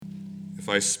If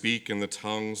I speak in the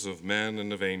tongues of men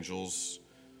and of angels,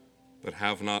 but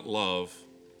have not love,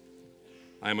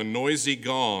 I am a noisy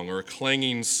gong or a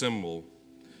clanging cymbal.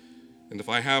 And if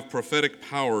I have prophetic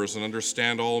powers and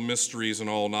understand all mysteries and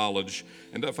all knowledge,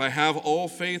 and if I have all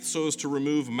faith so as to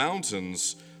remove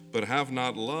mountains, but have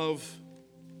not love,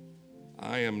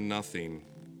 I am nothing.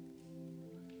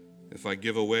 If I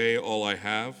give away all I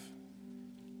have,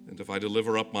 and if I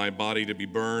deliver up my body to be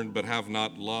burned, but have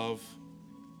not love,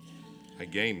 I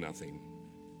gain nothing.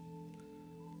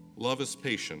 Love is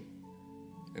patient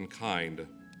and kind.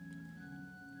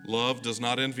 Love does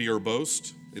not envy or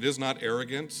boast. It is not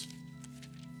arrogant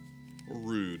or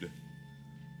rude.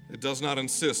 It does not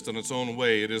insist on its own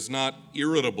way. It is not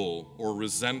irritable or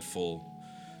resentful.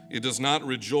 It does not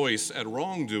rejoice at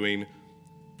wrongdoing,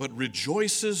 but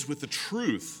rejoices with the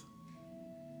truth.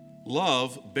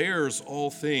 Love bears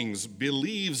all things,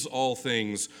 believes all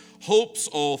things, hopes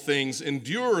all things,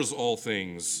 endures all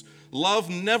things.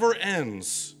 Love never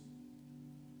ends.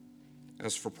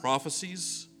 As for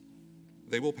prophecies,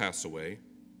 they will pass away.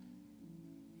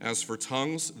 As for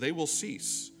tongues, they will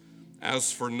cease.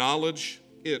 As for knowledge,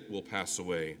 it will pass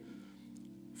away.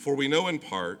 For we know in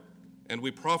part, and we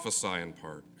prophesy in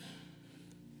part.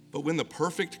 But when the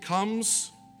perfect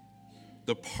comes,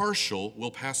 the partial will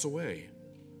pass away.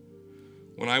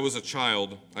 When I was a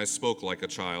child, I spoke like a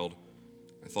child.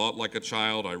 I thought like a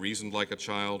child. I reasoned like a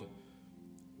child.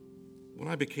 When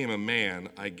I became a man,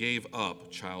 I gave up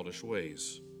childish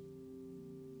ways.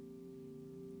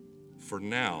 For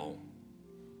now,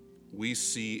 we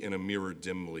see in a mirror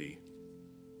dimly,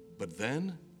 but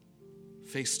then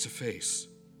face to face.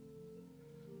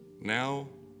 Now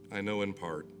I know in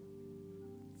part.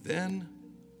 Then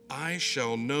I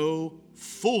shall know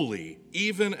fully,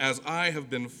 even as I have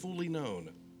been fully known.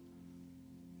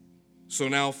 So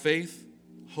now faith,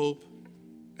 hope,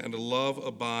 and love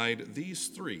abide, these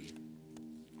three.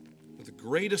 But the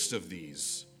greatest of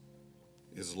these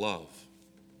is love.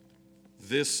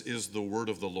 This is the word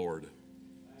of the Lord.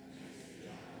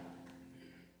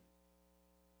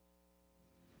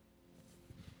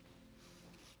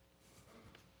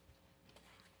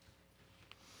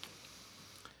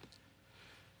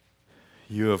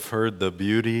 You have heard the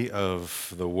beauty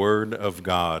of the Word of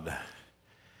God.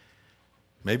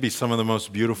 Maybe some of the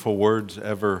most beautiful words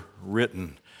ever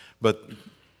written. But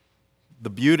the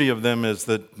beauty of them is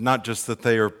that not just that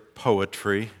they are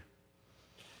poetry,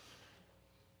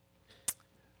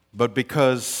 but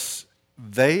because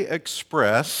they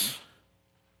express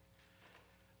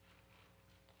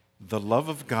the love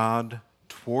of God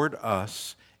toward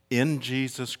us in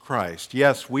Jesus Christ.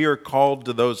 Yes, we are called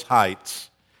to those heights.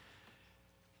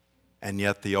 And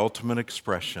yet the ultimate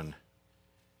expression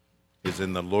is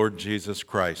in the Lord Jesus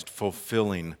Christ,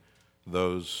 fulfilling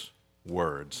those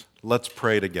words. Let's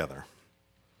pray together.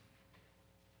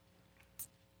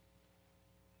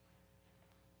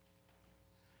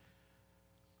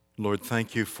 Lord,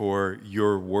 thank you for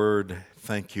your word.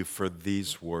 Thank you for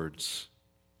these words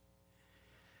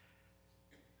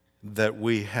that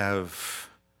we have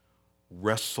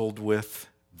wrestled with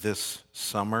this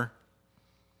summer,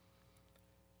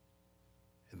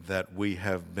 that we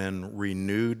have been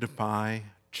renewed by,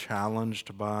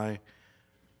 challenged by,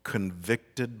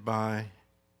 convicted by,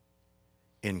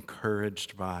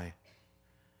 encouraged by.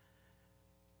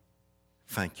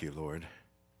 Thank you, Lord.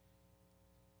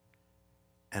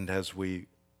 And as we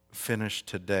finish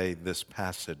today this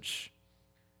passage,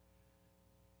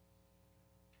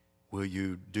 will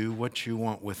you do what you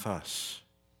want with us?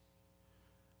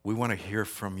 We want to hear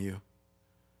from you.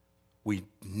 We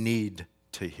need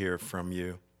to hear from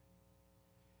you.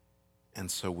 And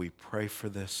so we pray for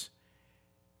this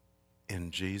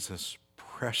in Jesus'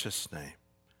 precious name.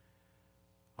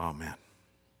 Amen.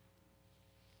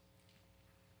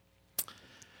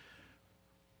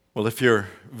 Well, if you're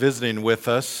visiting with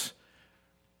us,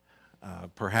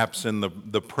 perhaps in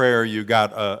the prayer you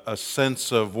got a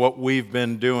sense of what we've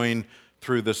been doing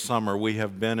through the summer. We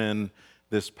have been in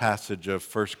this passage of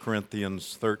 1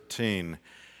 Corinthians 13.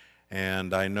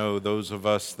 And I know those of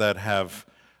us that have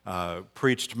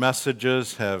preached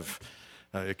messages have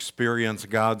experienced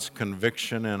God's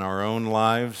conviction in our own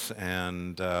lives,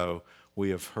 and we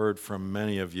have heard from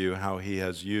many of you how He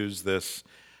has used this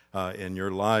in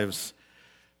your lives.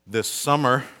 This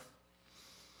summer,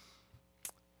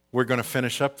 we're going to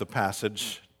finish up the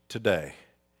passage today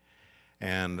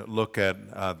and look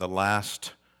at the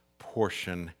last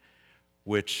portion,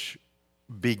 which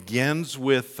begins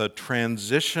with a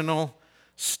transitional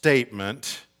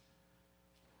statement,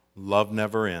 love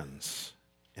never ends,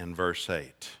 in verse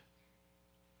 8.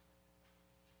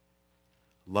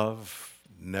 Love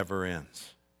never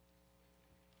ends.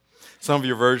 Some of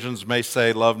your versions may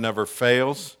say love never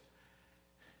fails.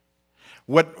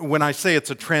 When I say it's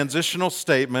a transitional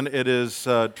statement, it is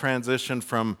a transition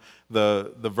from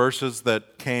the verses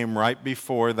that came right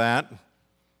before that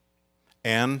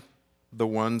and the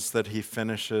ones that he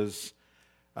finishes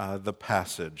the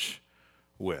passage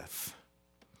with.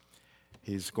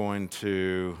 He's going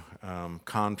to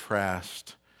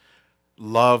contrast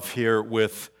love here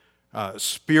with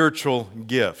spiritual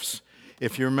gifts.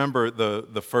 If you remember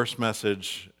the first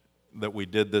message that we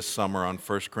did this summer on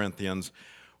 1 Corinthians,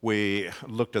 we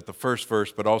looked at the first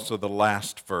verse, but also the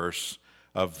last verse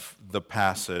of the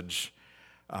passage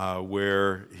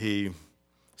where he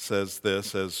says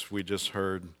this, as we just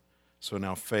heard. So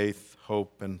now faith,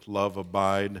 hope, and love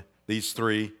abide, these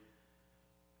three.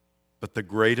 But the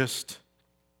greatest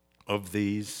of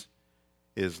these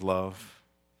is love.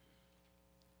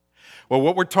 Well,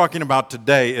 what we're talking about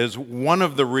today is one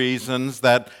of the reasons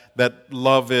that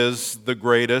love is the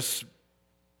greatest.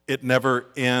 It never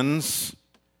ends.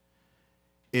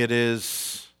 It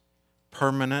is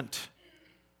permanent,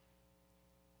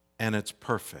 and it's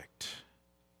perfect.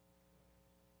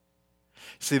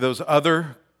 See, those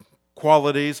other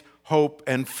qualities, hope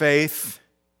and faith,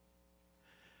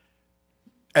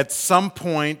 at some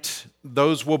point,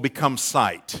 those will become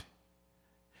sight.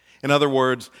 In other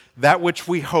words, that which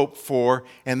we hope for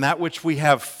and that which we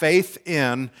have faith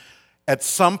in, at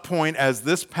some point, as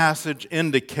this passage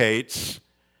indicates,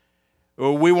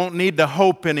 we won't need to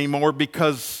hope anymore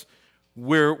because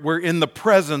we're in the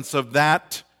presence of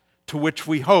that to which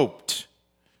we hoped.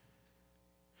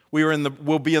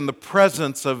 We'll be in the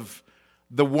presence of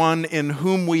the one in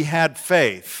whom we had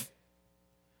faith.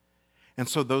 And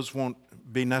so those won't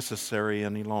be necessary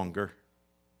any longer.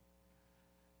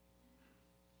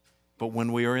 But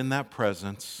when we are in that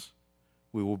presence,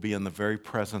 we will be in the very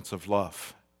presence of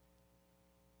love.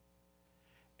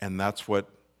 And that's what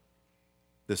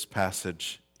this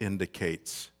passage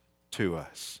indicates to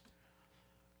us.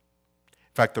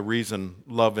 In fact, the reason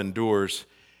love endures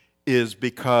is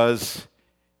because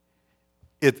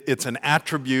it's an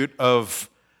attribute of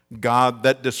God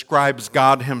that describes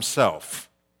God himself.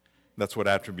 That's what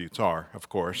attributes are, of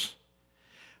course.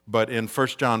 But in 1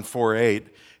 John 4:8,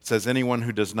 it says, anyone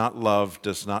who does not love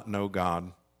does not know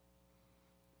God,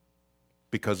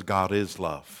 because God is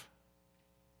love.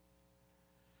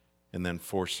 And then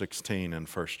 4:16 in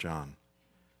 1 John,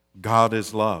 God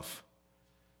is love.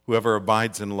 Whoever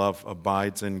abides in love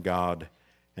abides in God,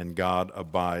 and God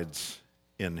abides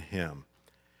in him.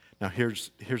 Now here's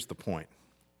the point.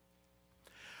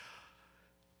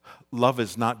 Love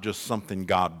is not just something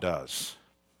God does.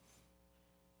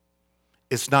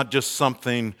 It's not just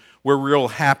something we're real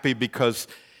happy because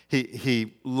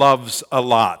he loves a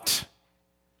lot.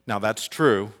 Now that's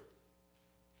true.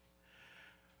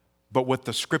 But what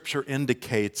the scripture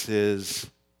indicates is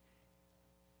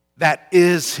that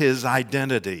is his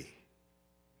identity.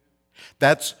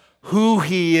 That's who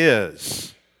he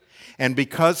is. And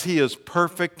because he is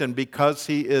perfect and because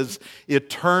he is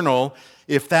eternal,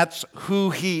 if that's who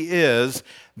he is,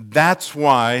 that's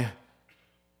why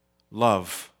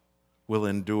love will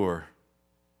endure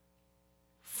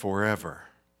forever.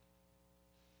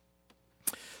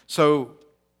 So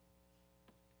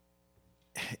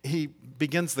he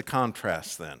begins the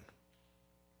contrast then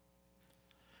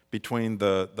between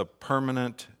the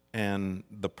permanent and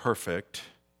the perfect,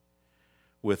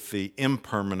 with the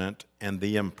impermanent and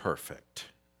the imperfect.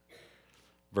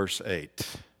 Verse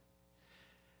 8.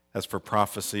 As for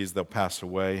prophecies, they'll pass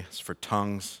away. As for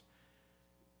tongues,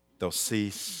 they'll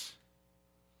cease.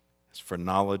 As for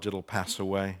knowledge, it'll pass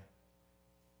away.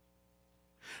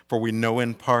 For we know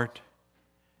in part,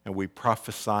 and we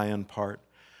prophesy in part,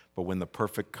 but when the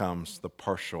perfect comes, the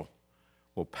partial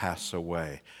will pass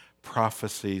away.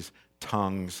 Prophecies,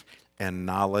 tongues, and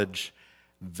knowledge.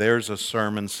 There's a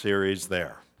sermon series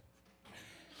there.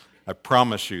 I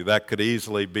promise you that could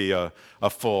easily be a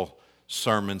full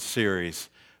sermon series.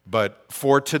 But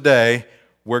for today,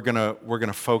 we're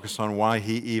gonna focus on why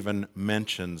he even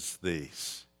mentions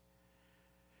these.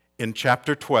 In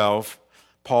chapter 12,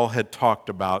 Paul had talked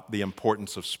about the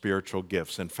importance of spiritual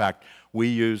gifts. In fact, we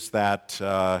used that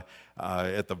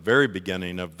at the very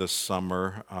beginning of this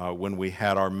summer when we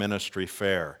had our ministry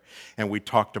fair. And we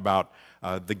talked about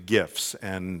the gifts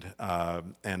and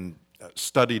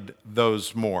studied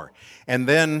those more. And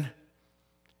then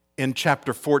in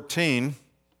chapter 14,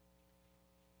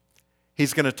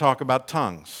 he's going to talk about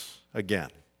tongues again.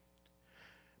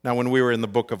 Now, when we were in the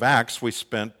book of Acts, we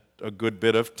spent a good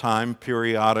bit of time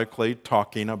periodically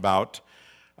talking about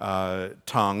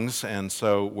tongues, and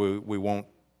so we won't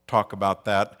talk about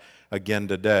that again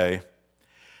today.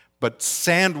 But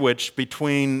sandwiched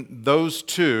between those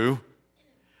two,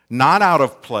 not out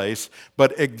of place,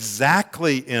 but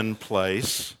exactly in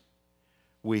place,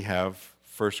 we have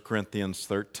 1 Corinthians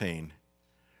 13,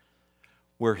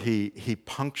 where he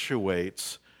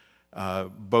punctuates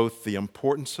both the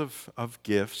importance of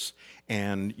gifts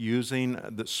and using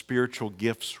the spiritual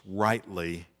gifts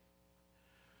rightly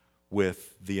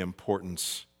with the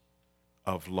importance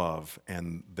of love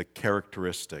and the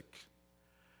characteristic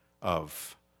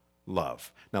of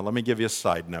love. Now, let me give you a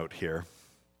side note here.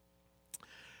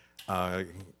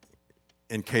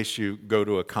 In case you go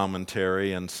to a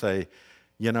commentary and say,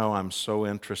 you know, I'm so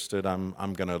interested,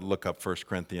 I'm going to look up 1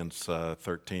 Corinthians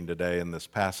 13 today in this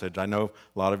passage. I know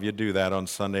a lot of you do that on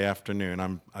Sunday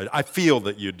afternoon. I feel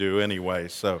that you do anyway.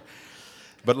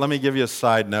 But let me give you a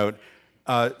side note.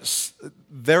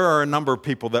 There are a number of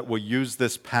people that will use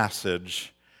this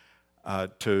passage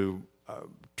to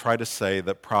try to say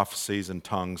that prophecies and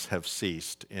tongues have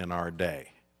ceased in our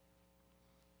day.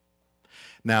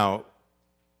 Now,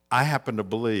 I happen to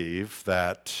believe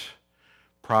that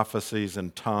prophecies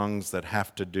and tongues that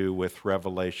have to do with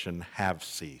revelation have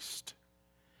ceased.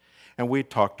 And we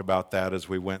talked about that as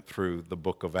we went through the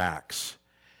book of Acts.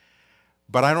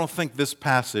 But I don't think this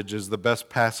passage is the best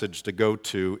passage to go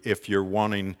to if you're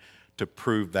wanting to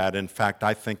prove that. In fact,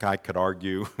 I think I could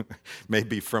argue,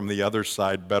 maybe from the other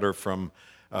side, better from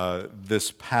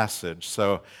this passage.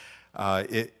 So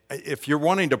if you're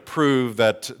wanting to prove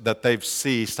that they've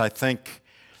ceased, I think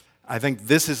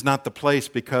this is not the place,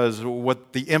 because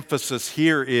what the emphasis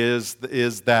here is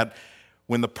that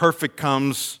when the perfect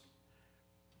comes,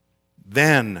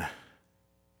 then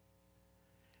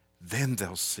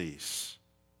they'll cease.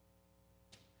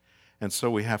 And so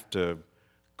we have to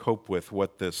cope with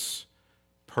what this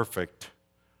perfect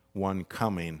one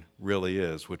coming really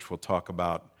is, which we'll talk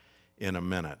about in a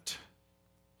minute.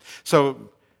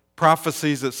 So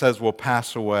prophecies, it says, will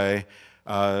pass away.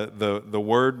 The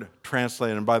word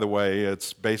translated, and by the way,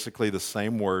 it's basically the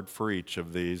same word for each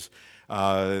of these.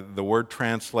 The word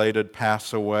translated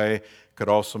pass away could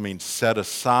also mean set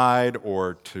aside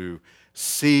or to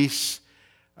cease,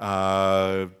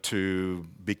 to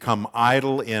become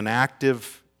idle,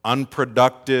 inactive,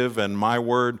 unproductive, and my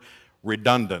word,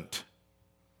 redundant,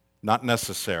 not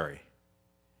necessary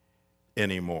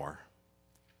anymore.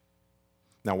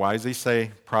 Now, why does he say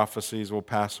prophecies will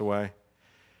pass away?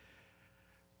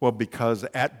 Well, because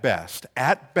at best,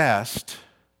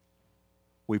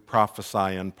 we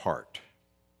prophesy in part.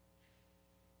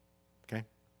 Okay?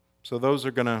 So those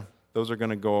are gonna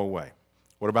go away.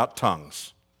 What about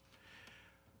tongues?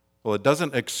 Well, it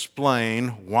doesn't explain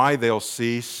why they'll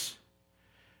cease,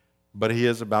 but he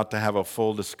is about to have a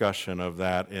full discussion of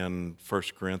that in 1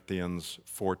 Corinthians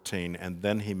 14, and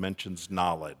then he mentions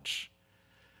knowledge.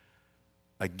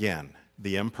 Again,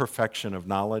 the imperfection of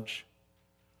knowledge,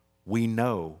 we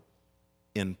know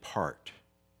in part,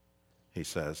 he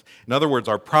says. In other words,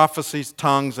 our prophecies,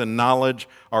 tongues, and knowledge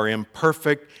are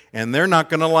imperfect, and they're not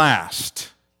going to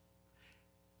last.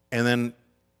 And then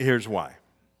here's why.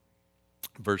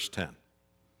 Verse 10.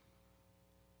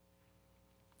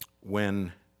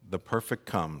 When the perfect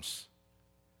comes,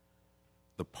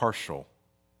 the partial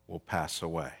will pass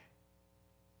away.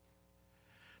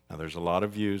 Now, there's a lot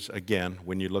of views. Again,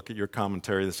 when you look at your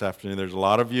commentary this afternoon, there's a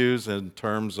lot of views in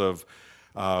terms of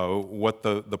what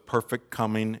the perfect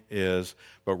coming is.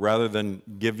 But rather than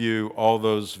give you all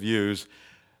those views,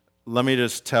 let me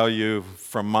just tell you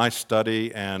from my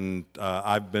study, and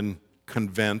I've been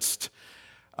convinced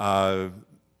that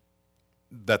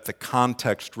the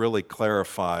context really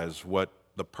clarifies what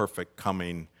the perfect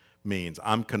coming means.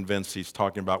 I'm convinced he's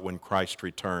talking about when Christ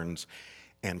returns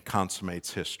and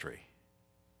consummates history.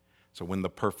 So when the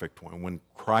perfect one, when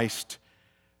Christ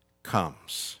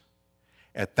comes,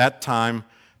 at that time,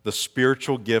 the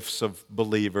spiritual gifts of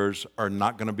believers are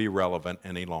not going to be relevant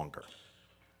any longer.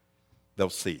 They'll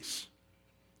cease.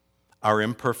 Our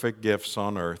imperfect gifts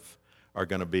on earth are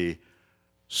going to be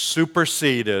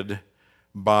superseded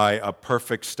by a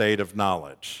perfect state of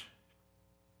knowledge.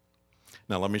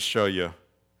 Now, let me show you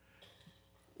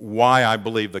why I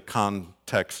believe the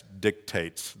context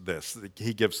dictates this.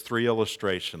 He gives 3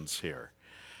 illustrations here.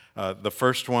 The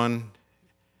first one,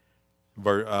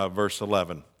 verse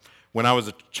 11. When I was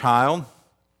a child,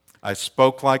 I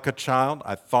spoke like a child,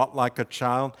 I thought like a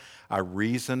child, I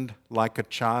reasoned like a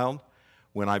child.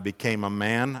 When I became a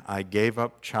man, I gave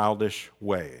up childish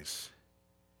ways.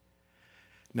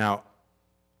 Now,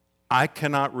 I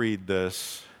cannot read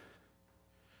this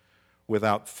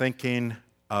without thinking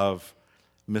of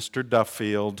Mr.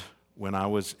 Duffield when I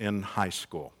was in high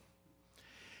school.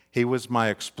 He was my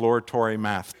exploratory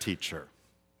math teacher.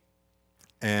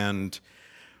 And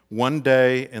one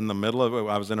day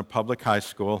I was in a public high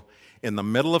school, in the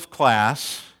middle of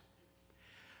class,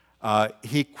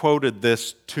 he quoted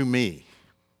this to me.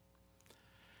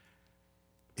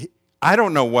 I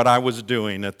don't know what I was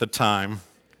doing at the time,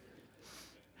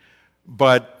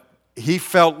 but he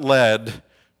felt led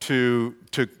to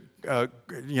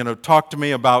talk to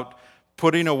me about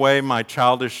putting away my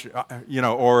childish,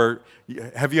 or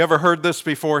have you ever heard this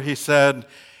before? He said,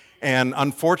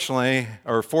 and fortunately,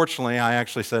 I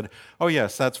actually said, oh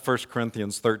yes, that's 1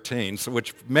 Corinthians 13,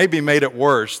 which maybe made it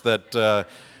worse that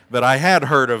I had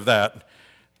heard of that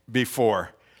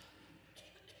before.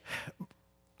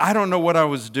 I don't know what I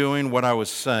was doing, what I was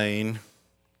saying,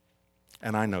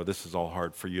 and I know this is all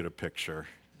hard for you to picture.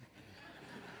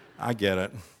 I get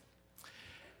it.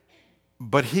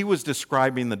 But he was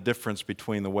describing the difference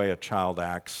between the way a child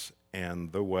acts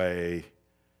and the way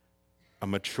a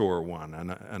mature one,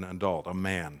 an adult, a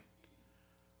man,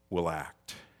 will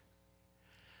act.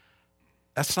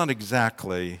 That's not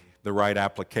exactly the right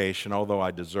application, although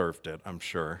I deserved it, I'm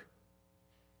sure.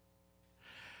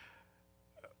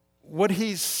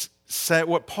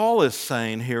 What Paul is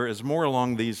saying here is more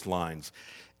along these lines.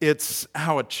 It's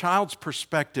how a child's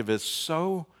perspective is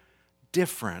so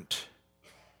different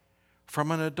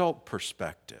from an adult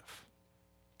perspective.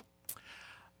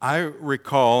 I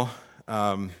recall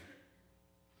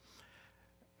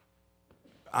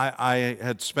I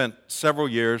had spent several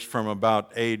years from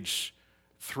about age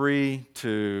 3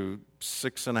 to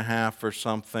 6.5 or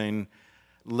something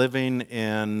living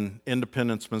in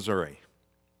Independence, Missouri.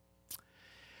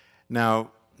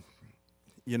 Now,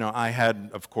 I had,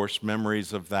 of course,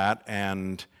 memories of that,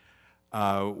 and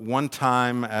one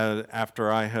time after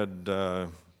I had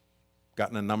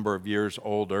gotten a number of years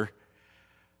older,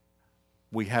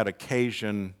 we had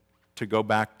occasion to go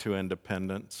back to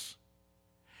Independence,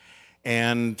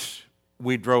 and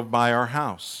we drove by our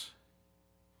house.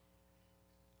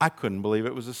 I couldn't believe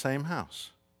it was the same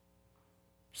house.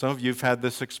 Some of you have had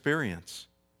this experience.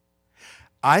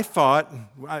 I thought,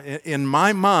 in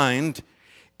my mind,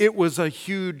 it was a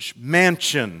huge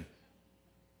mansion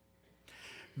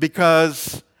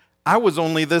because I was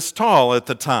only this tall at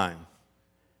the time.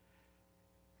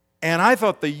 And I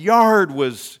thought the yard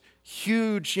was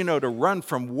huge, to run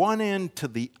from one end to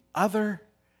the other.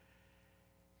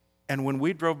 And when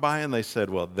we drove by and they said,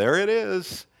 well, there it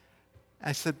is,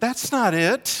 I said, that's not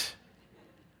it.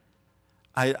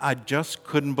 I just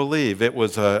couldn't believe. It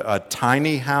was a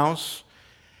tiny house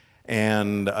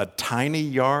and a tiny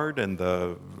yard, and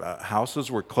the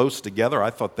houses were close together. I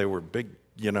thought they were big,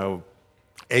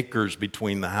 acres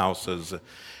between the houses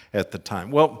at the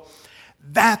time. Well,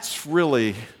 that's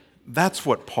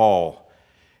what Paul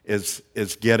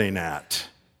is getting at.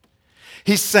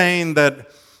 He's saying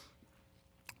that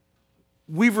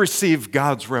we've received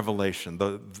God's revelation,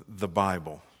 the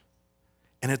Bible,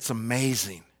 and it's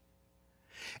amazing.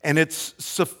 And it's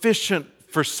sufficient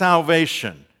for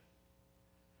salvation.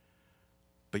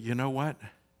 But you know what?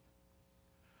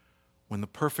 When the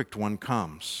perfect one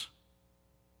comes,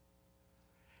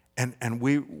 and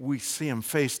we see him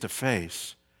face to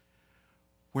face,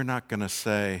 we're not going to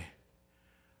say,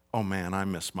 oh man, I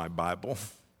miss my Bible.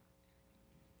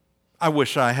 I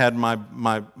wish I had my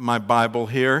Bible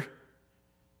here.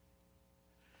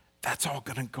 That's all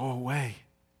going to go away.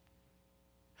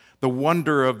 The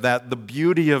wonder of that, the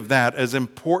beauty of that, as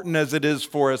important as it is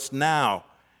for us now.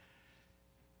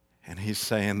 And he's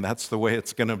saying that's the way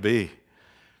it's going to be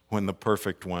when the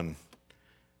perfect one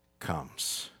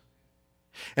comes.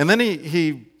 And then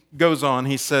he goes on,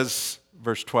 he says,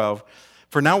 verse 12,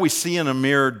 for now we see in a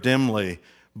mirror dimly,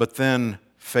 but then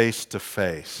face to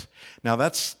face. Now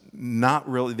that's not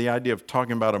really, the idea of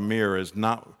talking about a mirror is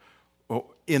not,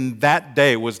 in that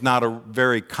day was not a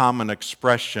very common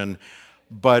expression,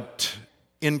 but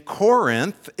in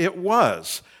Corinth it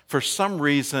was. For some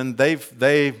reason,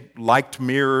 they liked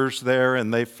mirrors there,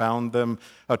 and they found them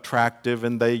attractive,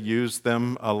 and they used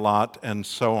them a lot, and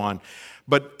so on.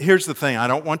 But here's the thing. I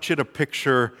don't want you to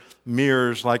picture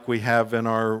mirrors like we have in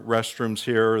our restrooms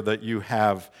here or that you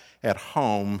have at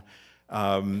home.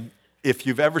 If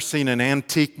you've ever seen an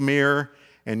antique mirror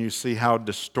and you see how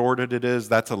distorted it is,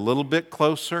 that's a little bit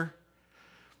closer.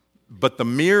 But the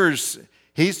mirrors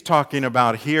he's talking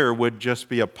about here would just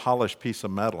be a polished piece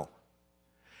of metal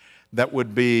that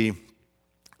would be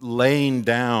laying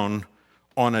down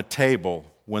on a table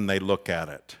when they look at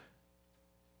it.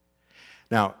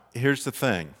 Now, here's the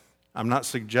thing. I'm not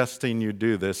suggesting you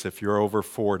do this if you're over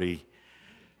 40,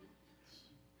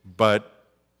 but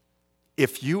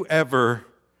if you ever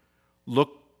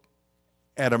look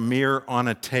at a mirror on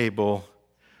a table,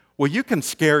 Well, you can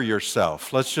scare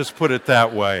yourself. Let's just put it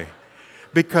that way.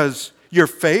 Because your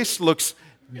face looks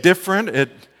different.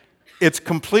 It's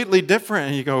completely different.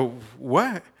 And you go,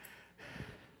 what?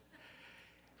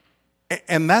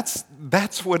 And that's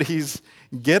what he's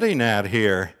getting at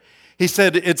here. He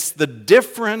said it's the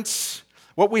difference,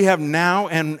 what we have now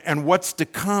and what's to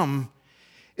come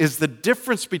is the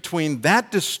difference between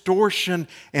that distortion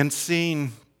and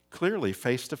seeing clearly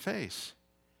face to face,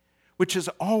 which is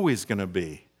always going to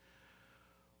be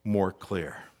more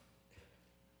clear.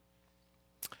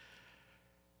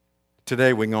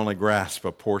 Today, we can only grasp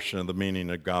a portion of the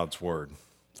meaning of God's Word.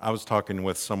 I was talking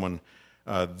with someone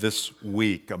this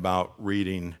week about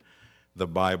reading the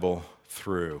Bible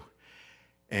through.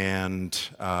 And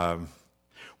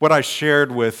what I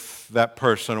shared with that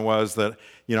person was that,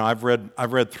 I've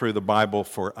read through the Bible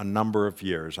for a number of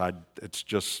years. It's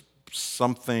just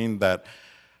something that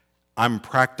I'm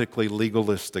practically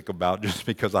legalistic about just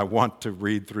because I want to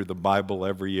read through the Bible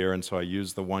every year, and so I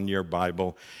use the one-year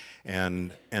Bible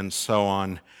and so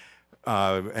on.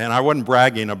 And I wasn't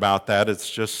bragging about that. It's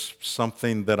just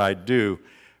something that I do.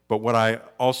 But what I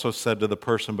also said to the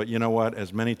person, but you know what?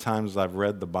 As many times as I've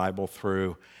read the Bible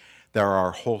through, there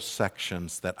are whole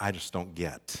sections that I just don't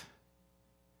get.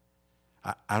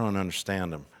 I don't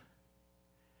understand them.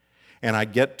 And I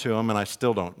get to them, and I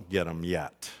still don't get them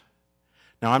yet.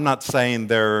 Now, I'm not saying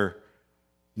they're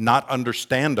not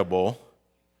understandable,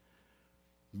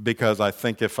 because I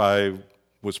think if I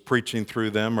was preaching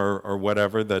through them or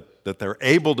whatever, that they're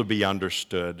able to be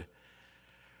understood.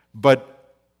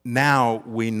 But now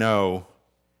we know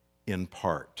in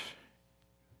part.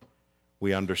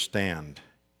 We understand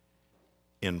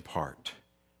in part.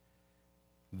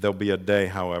 There'll be a day,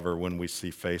 however, when we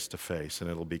see face to face, and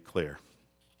it'll be clear.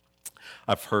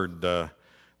 I've heard that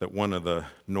one of the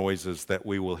noises that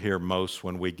we will hear most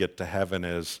when we get to heaven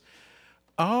is,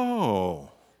 oh.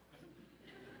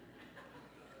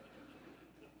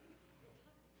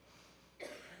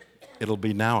 It'll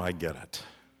be now I get it.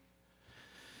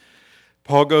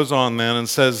 Paul goes on then and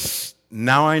says,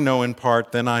 now I know in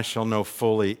part, then I shall know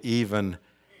fully, even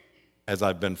as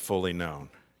I've been fully known.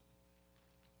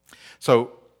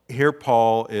 So here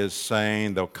Paul is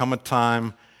saying there'll come a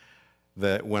time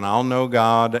that when I'll know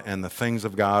God and the things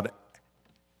of God,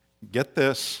 get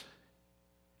this,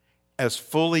 as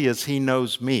fully as he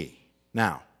knows me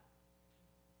now.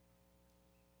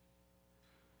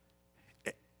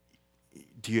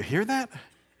 Do you hear that?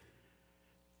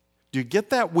 Do you get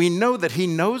that? We know that he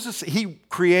knows us. He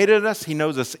created us. He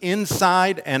knows us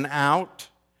inside and out.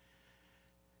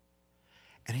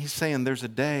 And he's saying there's a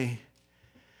day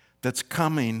that's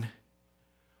coming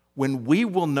when we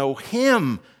will know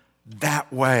him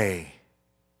that way.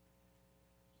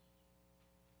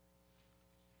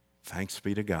 Thanks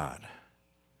be to God.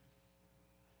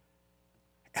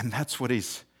 And that's what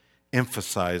he's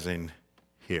emphasizing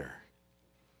here.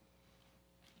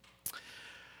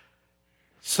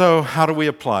 So, how do we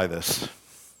apply this?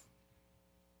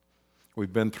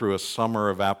 We've been through a summer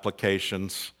of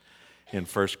applications in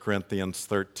 1 Corinthians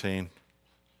 13.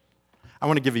 I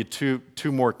want to give you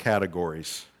two more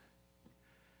categories.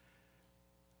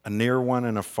 A near one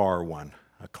and a far one.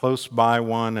 A close by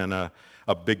one and a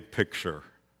big picture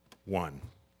one.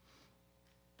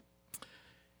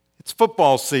 It's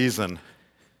football season.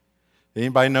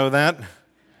 Anybody know that?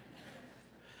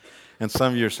 And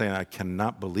some of you are saying, I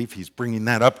cannot believe he's bringing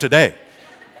that up today.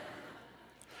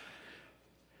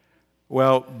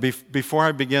 Well, before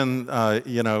I begin,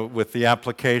 with the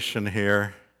application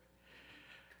here,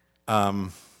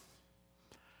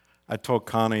 I told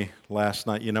Connie last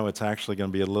night, it's actually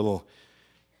going to be a little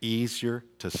easier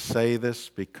to say this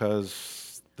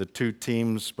because the two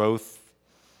teams both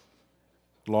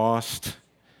lost.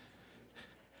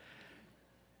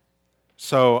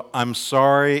 So I'm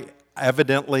sorry.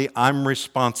 Evidently, I'm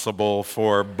responsible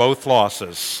for both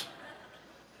losses.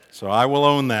 So I will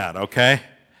own that, okay?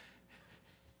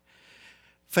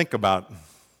 Think about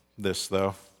this,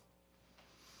 though,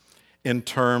 in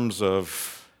terms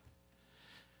of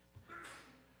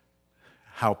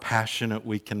how passionate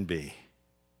we can be.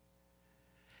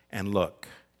 And look,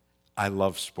 I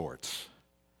love sports.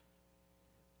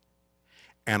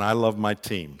 And I love my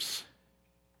teams.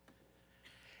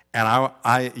 And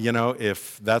I,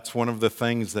 if that's one of the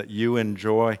things that you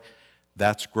enjoy,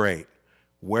 that's great.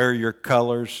 Wear your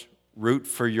colors, root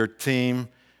for your team,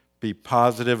 be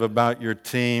positive about your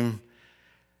team.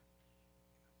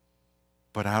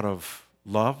 But out of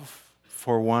love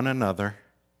for one another,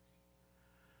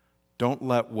 don't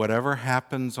let whatever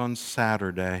happens on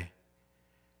Saturday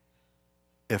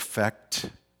affect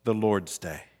the Lord's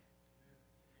Day.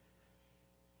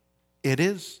 It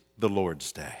is the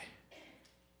Lord's Day.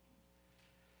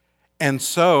 And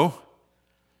so,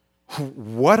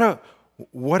 what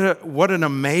an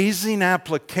amazing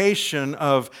application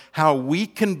of how we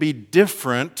can be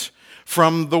different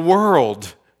from the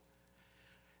world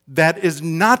that is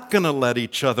not going to let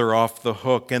each other off the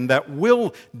hook, and that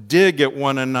will dig at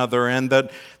one another, and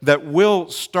that will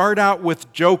start out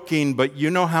with joking, but you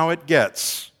know how it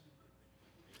gets.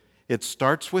 It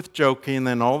starts with joking,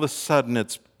 then all of a sudden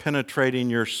it's penetrating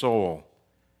your soul.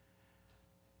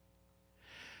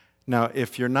 Now,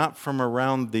 if you're not from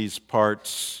around these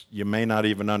parts, you may not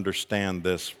even understand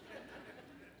this.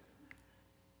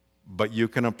 But you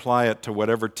can apply it to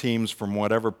whatever teams from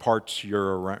whatever parts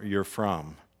you're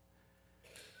from.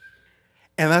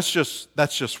 And that's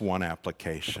just one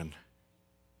application.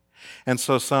 And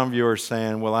so some of you are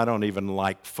saying, well, I don't even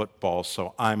like football,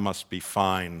 so I must be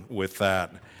fine with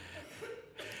that.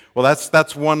 Well,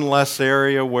 that's one less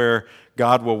area where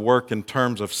God will work in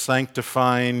terms of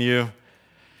sanctifying you.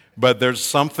 But there's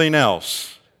something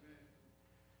else.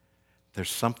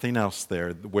 There's something else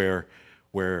there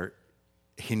where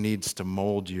He needs to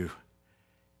mold you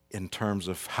in terms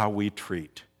of how we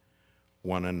treat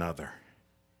one another.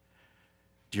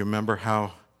 Do you remember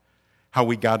how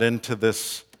we got into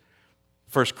this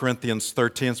 1 Corinthians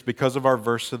 13? It's because of our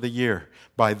verse of the year.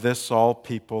 By this all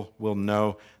people will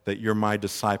know that you're my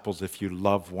disciples if you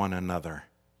love one another.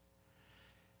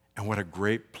 And what a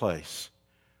great place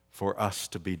for us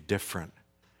to be different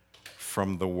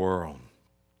from the world.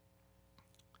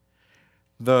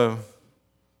 The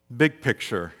big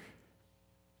picture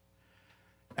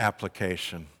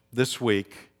application. This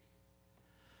week,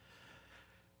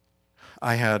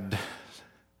 I had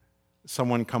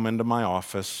someone come into my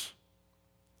office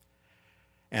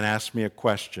and ask me a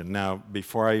question. Now,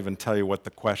 before I even tell you what the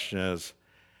question is,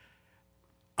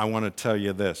 I want to tell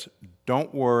you this.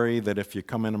 Don't worry that if you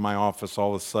come into my office,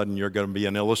 all of a sudden you're going to be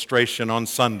an illustration on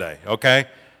Sunday, okay?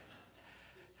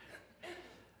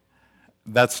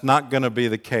 That's not going to be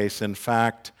the case. In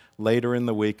fact, later in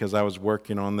the week as I was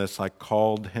working on this, I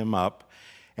called him up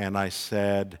and I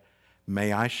said,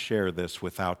 may I share this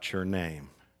without your name?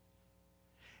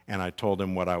 And I told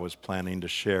him what I was planning to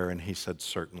share, and he said,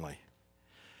 certainly.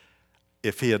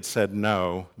 If he had said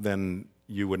no, then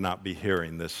you would not be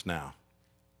hearing this now.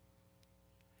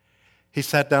 He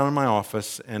sat down in my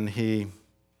office and he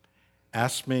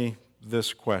asked me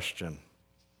this question.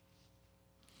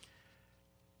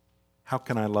 How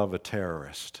can I love a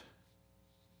terrorist?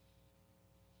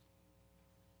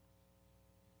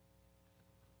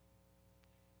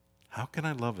 How can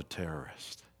I love a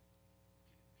terrorist?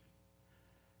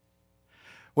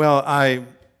 Well,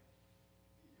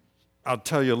 I'll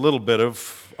tell you a little bit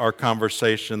of our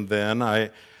conversation then.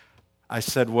 I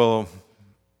said, well,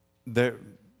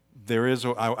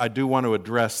 I do want to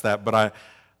address that, but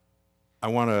I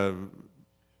want to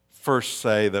first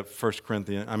say that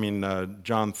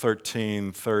John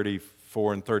 13,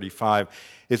 34 and 35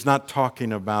 is not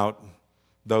talking about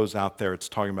those out there. It's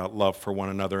talking about love for one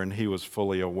another, and he was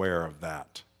fully aware of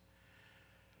that.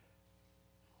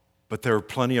 But there are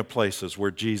plenty of places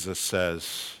where Jesus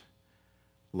says,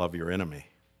 love your enemy.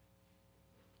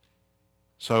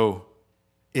 So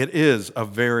it is a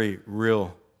very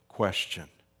real question.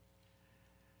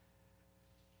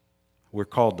 We're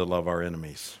called to love our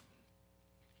enemies.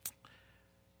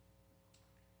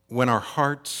 When our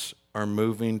hearts are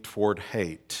moving toward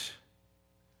hate,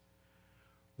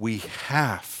 we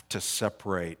have to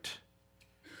separate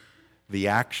the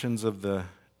actions of the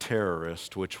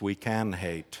terrorist, which we can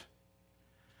hate,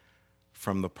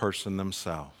 from the person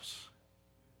themselves.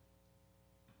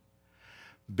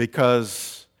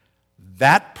 Because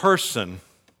that person's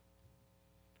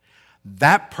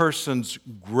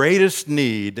greatest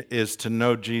need is to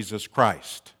know Jesus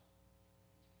Christ.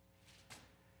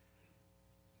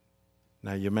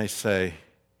 Now you may say,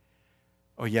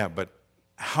 oh yeah, but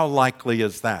how likely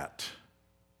is that?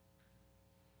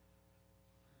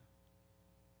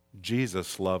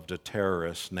 Jesus loved a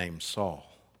terrorist named Saul,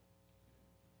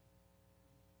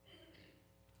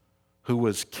 who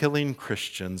was killing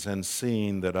Christians and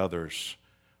seeing that others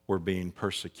were being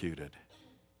persecuted.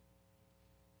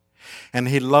 And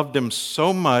he loved him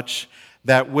so much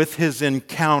that with his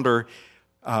encounter,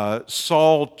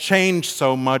 Saul changed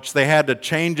so much they had to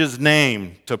change his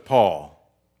name to Paul.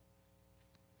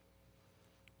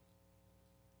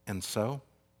 And so,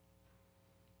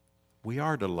 we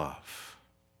are to love.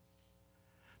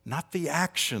 Not the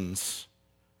actions,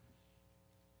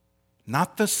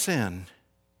 not the sin,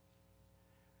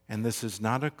 and this is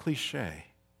not a cliche,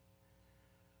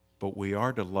 but we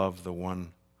are to love the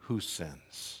one who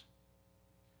sins.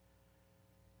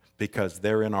 because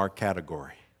they're in our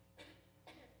category.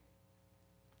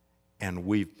 And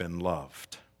we've been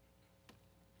loved.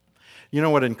 You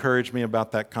know what encouraged me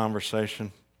about that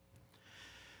conversation?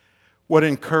 What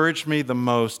encouraged me the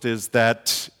most is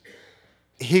that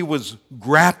he was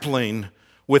grappling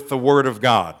with the Word of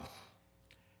God.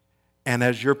 And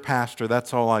as your pastor,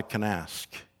 that's all I can ask.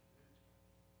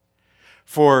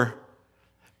 For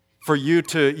you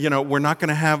to, we're not going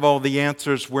to have all the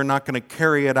answers. We're not going to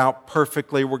carry it out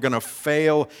perfectly. We're going to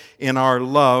fail in our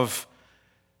love.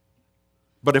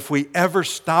 But if we ever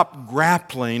stop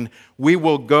grappling, we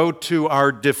will go to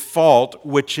our default,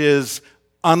 which is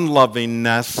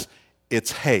unlovingness.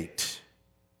 It's hate.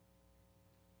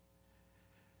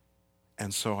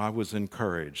 And so I was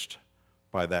encouraged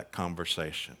by that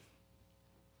conversation.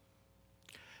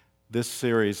 This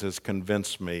series has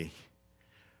convinced me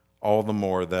all the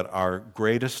more that our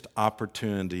greatest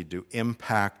opportunity to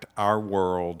impact our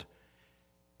world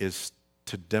is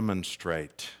to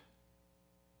demonstrate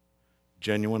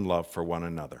genuine love for one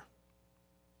another.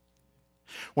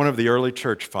 One of the early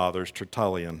church fathers,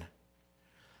 Tertullian,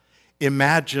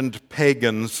 imagined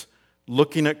pagans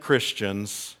looking at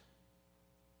Christians,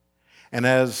 and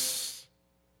as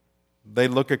they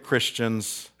look at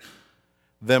Christians,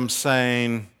 them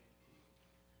saying,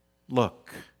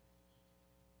 "Look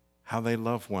how they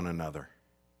love one another."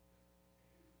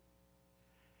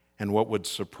 And what would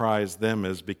surprise them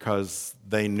is because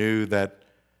they knew that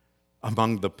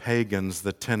among the pagans,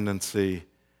 the tendency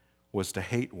was to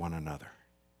hate one another.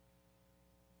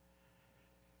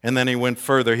 And then he went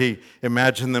further. He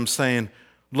imagined them saying,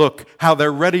 "Look how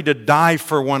they're ready to die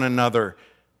for one another."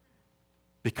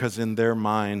 Because in their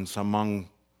minds, among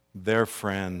their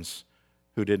friends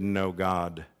who didn't know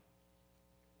God,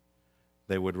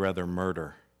 they would rather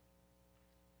murder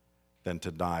than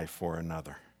to die for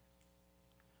another.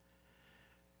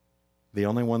 The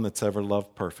only one that's ever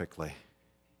loved perfectly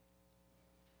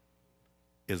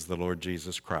is the Lord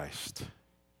Jesus Christ.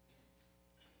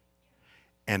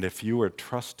 And if you are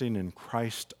trusting in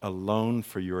Christ alone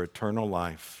for your eternal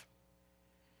life,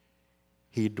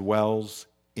 He dwells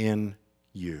in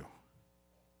you.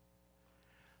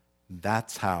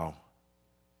 That's how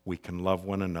we can love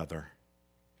one another.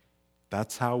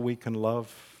 That's how we can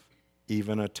love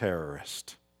even a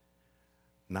terrorist.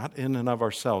 Not in and of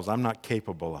ourselves. I'm not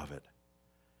capable of it.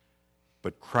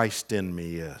 But Christ in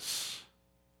me is.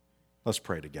 Let's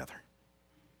pray together.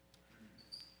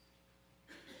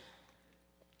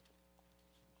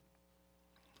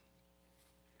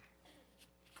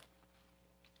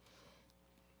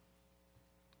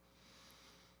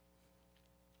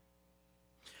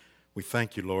 We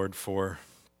thank you, Lord, for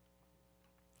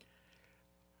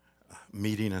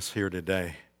meeting us here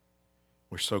today.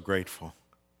 We're so grateful.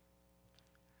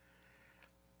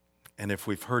 And if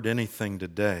we've heard anything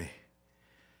today,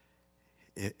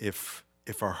 if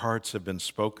our hearts have been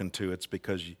spoken to, it's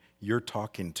because you're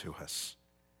talking to us.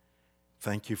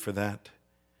 Thank you for that.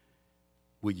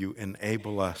 Will you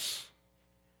enable us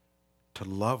to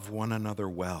love one another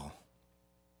well,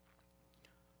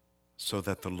 so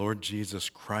that the Lord Jesus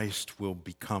Christ will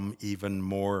become even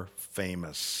more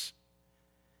famous?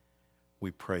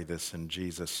 We pray this in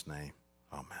Jesus' name.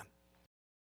 Amen.